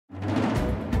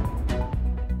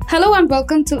Hello and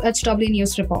welcome to HW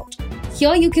News Report.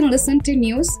 Here you can listen to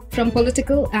news from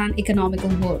political and economical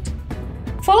world.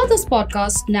 Follow this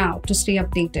podcast now to stay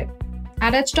updated.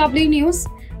 At HW News,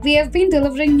 we have been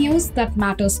delivering news that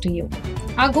matters to you.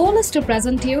 Our goal is to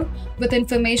present you with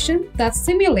information that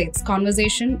simulates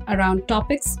conversation around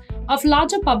topics of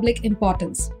larger public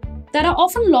importance that are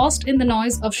often lost in the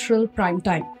noise of shrill prime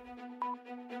time.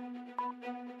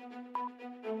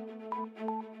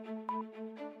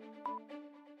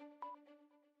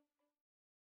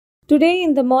 Today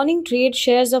in the morning trade,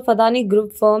 shares of Adani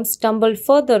Group firms tumbled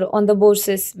further on the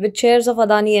bourses, with shares of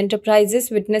Adani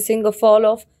Enterprises witnessing a fall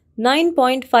of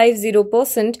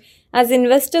 9.50% as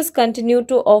investors continue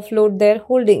to offload their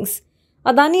holdings.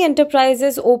 Adani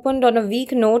Enterprises opened on a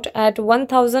weak note at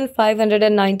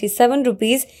 1,597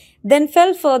 rupees, then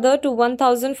fell further to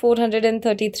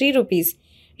 1,433 rupees,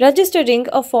 registering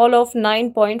a fall of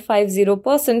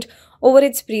 9.50% over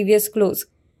its previous close.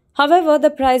 However, the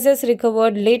prices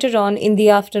recovered later on in the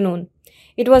afternoon.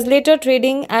 It was later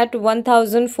trading at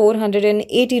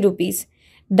 1,480 rupees,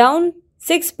 down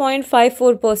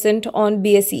 6.54% on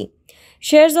BSE.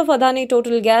 Shares of Adani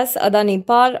Total Gas, Adani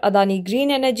Power, Adani Green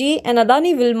Energy and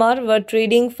Adani Wilmar were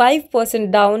trading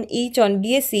 5% down each on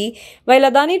BSE, while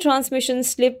Adani Transmission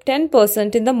slipped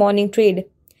 10% in the morning trade.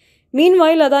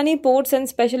 Meanwhile, Adani Ports and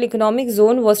Special Economic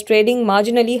Zone was trading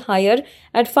marginally higher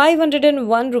at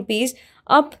 501 rupees,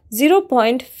 up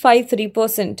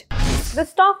 0.53%. The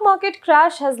stock market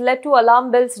crash has led to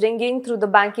alarm bells ringing through the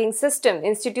banking system.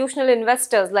 Institutional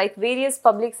investors like various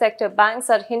public sector banks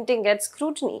are hinting at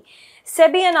scrutiny.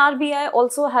 SEBI and RBI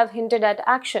also have hinted at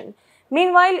action.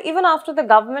 Meanwhile, even after the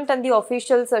government and the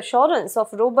officials' assurance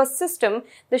of robust system,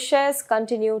 the shares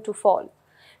continue to fall.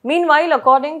 Meanwhile,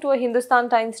 according to a Hindustan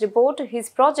Times report, his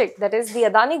project, that is the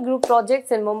Adani Group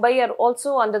projects in Mumbai, are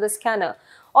also under the scanner.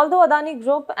 Although Adani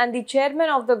Group and the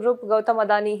chairman of the group, Gautam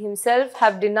Adani himself,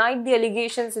 have denied the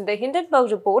allegations in the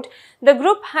Hindenburg report, the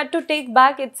group had to take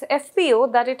back its FPO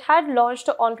that it had launched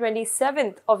on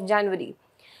 27th of January.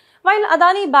 While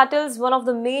Adani battles one of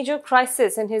the major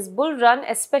crises in his bull run,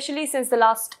 especially since the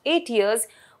last 8 years,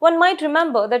 one might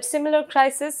remember that similar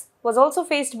crisis was also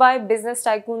faced by business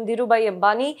tycoon Dhirubhai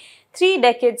Ambani 3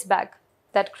 decades back.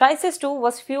 That crisis too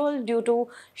was fueled due to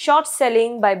short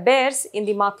selling by bears in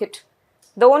the market.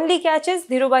 The only catch is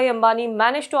Dhirubhai Ambani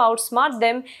managed to outsmart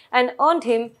them and earned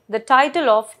him the title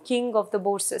of King of the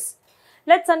Bourses.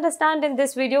 Let's understand in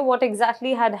this video what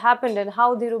exactly had happened and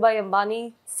how Dhirubhai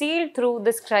Ambani sailed through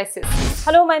this crisis.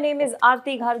 Hello, my name is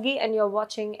Aarti Ghargi and you're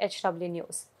watching HW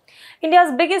News.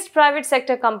 India's biggest private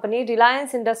sector company,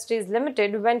 Reliance Industries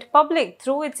Limited, went public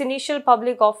through its initial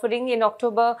public offering in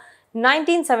October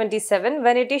 1977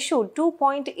 when it issued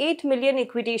 2.8 million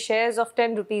equity shares of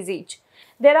 10 rupees each.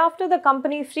 Thereafter, the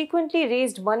company frequently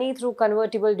raised money through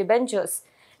convertible debentures.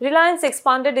 Reliance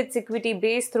expanded its equity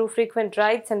base through frequent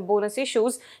rights and bonus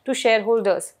issues to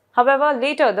shareholders. However,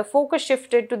 later the focus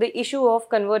shifted to the issue of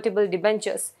convertible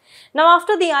debentures. Now,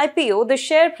 after the IPO, the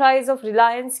share price of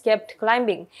Reliance kept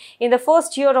climbing. In the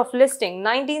first year of listing,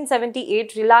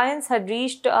 1978, Reliance had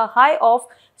reached a high of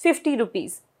 50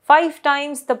 rupees, 5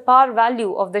 times the par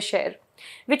value of the share,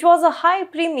 which was a high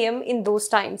premium in those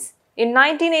times. In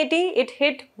 1980, it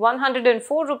hit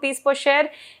 104 rupees per share.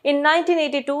 In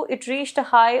 1982, it reached a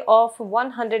high of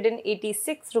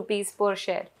 186 rupees per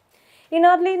share. In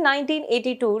early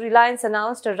 1982, Reliance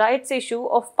announced a rights issue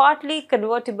of partly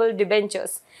convertible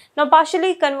debentures. Now,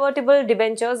 partially convertible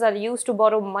debentures are used to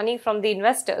borrow money from the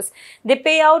investors. They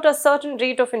pay out a certain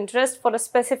rate of interest for a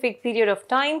specific period of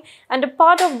time, and a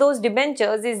part of those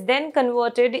debentures is then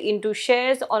converted into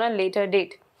shares on a later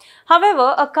date.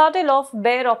 However, a cartel of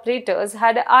bear operators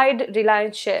had eyed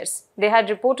Reliance shares. They had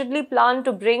reportedly planned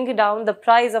to bring down the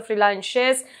price of Reliance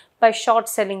shares by short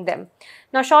selling them.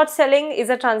 Now, short selling is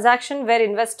a transaction where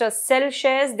investors sell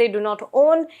shares they do not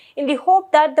own in the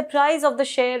hope that the price of the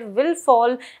share will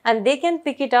fall and they can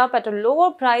pick it up at a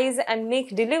lower price and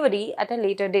make delivery at a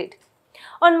later date.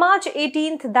 On March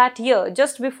 18th that year,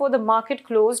 just before the market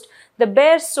closed, the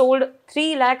bears sold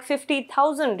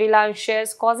 350,000 Reliance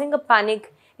shares, causing a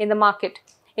panic in the market.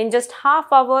 In just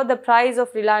half hour, the price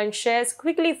of Reliance shares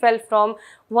quickly fell from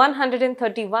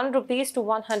 131 rupees to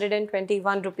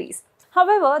 121 rupees.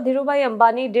 However, Dhirubhai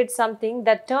Ambani did something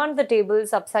that turned the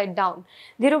tables upside down.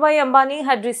 Dhirubhai Ambani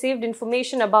had received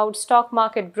information about stock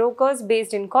market brokers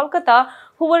based in Kolkata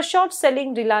who were short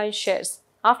selling Reliance shares.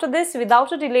 After this,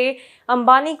 without a delay,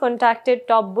 Ambani contacted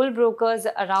top bull brokers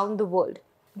around the world.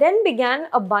 Then began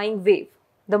a buying wave.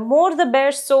 The more the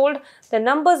bears sold, the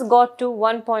numbers got to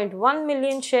 1.1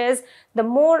 million shares, the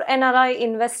more NRI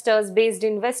investors based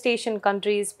in West Asian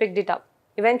countries picked it up.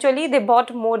 Eventually, they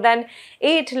bought more than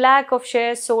 8 lakh of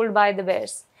shares sold by the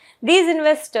bears. These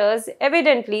investors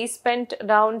evidently spent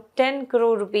around 10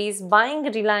 crore rupees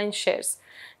buying Reliance shares.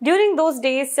 During those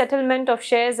days, settlement of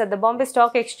shares at the Bombay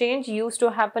Stock Exchange used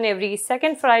to happen every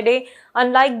second Friday,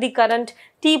 unlike the current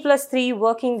T+3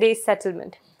 working day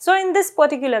settlement. So in this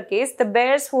particular case, the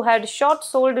bears who had short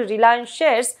sold Reliance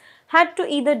shares had to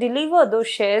either deliver those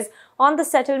shares on the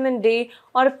settlement day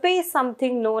or pay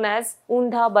something known as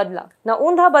Undha Badla. Now,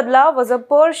 Undha Badla was a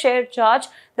per share charge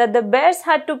that the bears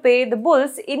had to pay the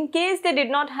bulls in case they did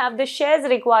not have the shares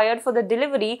required for the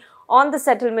delivery on the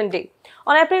settlement day.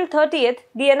 On April 30th,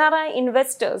 the NRI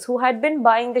investors who had been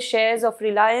buying the shares of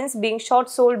Reliance being short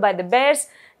sold by the bears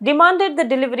demanded the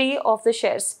delivery of the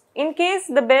shares. In case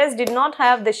the bears did not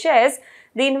have the shares,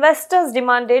 the investors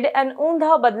demanded an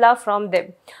Undha Badla from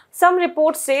them. Some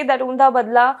reports say that Undha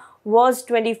Badla was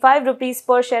 25 rupees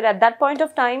per share at that point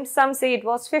of time. Some say it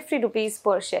was 50 rupees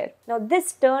per share. Now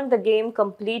this turned the game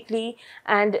completely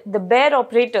and the bear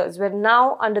operators were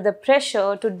now under the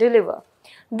pressure to deliver.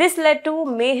 This led to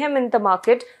mayhem in the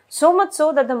market, so much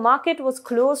so that the market was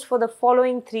closed for the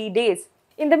following 3 days.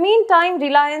 In the meantime,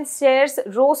 Reliance shares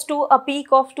rose to a peak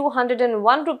of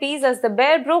 201 rupees as the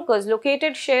bear brokers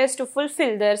located shares to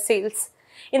fulfill their sales.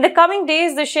 In the coming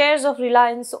days, the shares of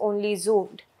Reliance only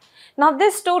zoomed. Now,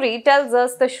 this story tells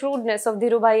us the shrewdness of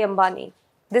Dhirubhai Ambani.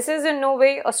 This is in no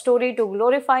way a story to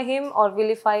glorify him or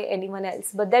vilify anyone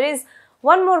else. But there is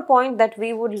one more point that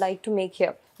we would like to make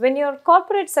here. When your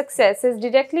corporate success is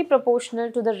directly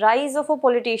proportional to the rise of a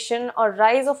politician or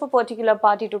rise of a particular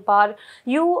party to power,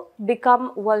 you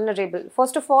become vulnerable.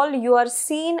 First of all, you are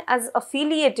seen as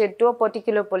affiliated to a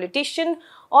particular politician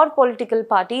or political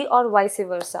party or vice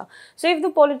versa. So if the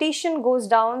politician goes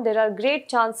down, there are great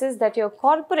chances that your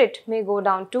corporate may go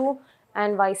down too,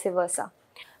 and vice versa.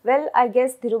 Well, I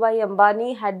guess Dhirubhai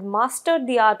Ambani had mastered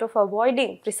the art of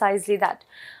avoiding precisely that.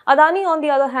 Adani, on the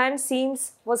other hand,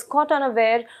 was caught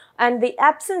unaware, and the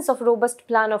absence of robust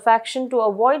plan of action to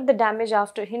avoid the damage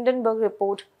after Hindenburg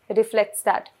report reflects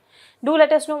that. Do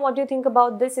let us know what you think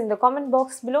about this in the comment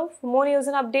box below. For more news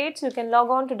and updates, you can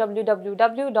log on to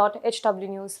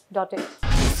www.hwnews.in.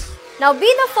 Now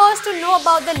be the first to know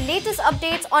about the latest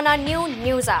updates on our new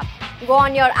news app. Go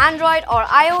on your Android or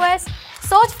iOS,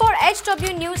 search for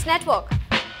HW News Network.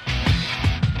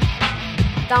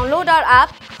 Download our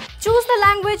app, choose the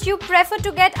language you prefer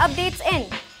to get updates in,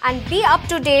 and be up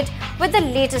to date with the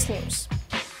latest news.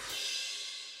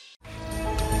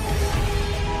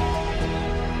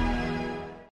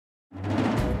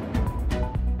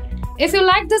 If you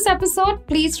like this episode,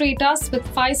 please rate us with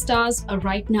 5 stars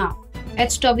right now.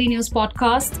 HW News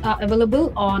podcasts are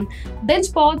available on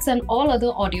BingePods and all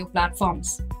other audio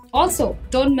platforms. Also,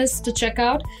 don't miss to check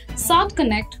out South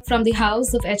Connect from the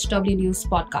House of HW News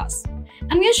podcast.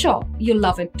 And we're sure you'll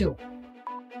love it too.